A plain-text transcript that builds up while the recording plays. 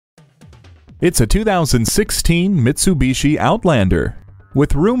It's a 2016 Mitsubishi Outlander.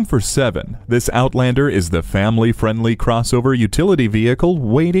 With room for 7, this Outlander is the family-friendly crossover utility vehicle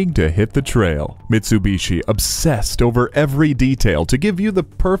waiting to hit the trail. Mitsubishi obsessed over every detail to give you the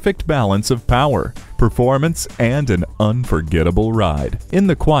perfect balance of power, performance, and an unforgettable ride. In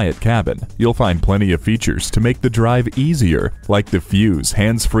the quiet cabin, you'll find plenty of features to make the drive easier, like the Fuse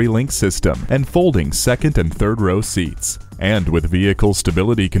hands-free link system and folding second and third row seats. And with vehicle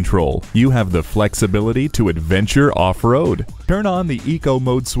stability control, you have the flexibility to adventure off-road. Turn on the Eco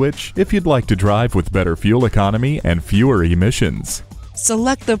Mode switch if you'd like to drive with better fuel economy and fewer emissions.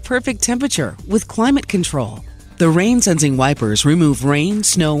 Select the perfect temperature with climate control. The rain-sensing wipers remove rain,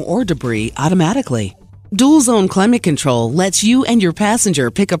 snow, or debris automatically. Dual-zone climate control lets you and your passenger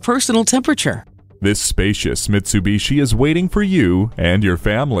pick a personal temperature. This spacious Mitsubishi is waiting for you and your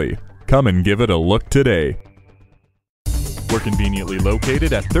family. Come and give it a look today. We're conveniently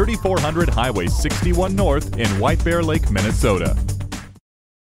located at 3400 Highway 61 North in White Bear Lake, Minnesota.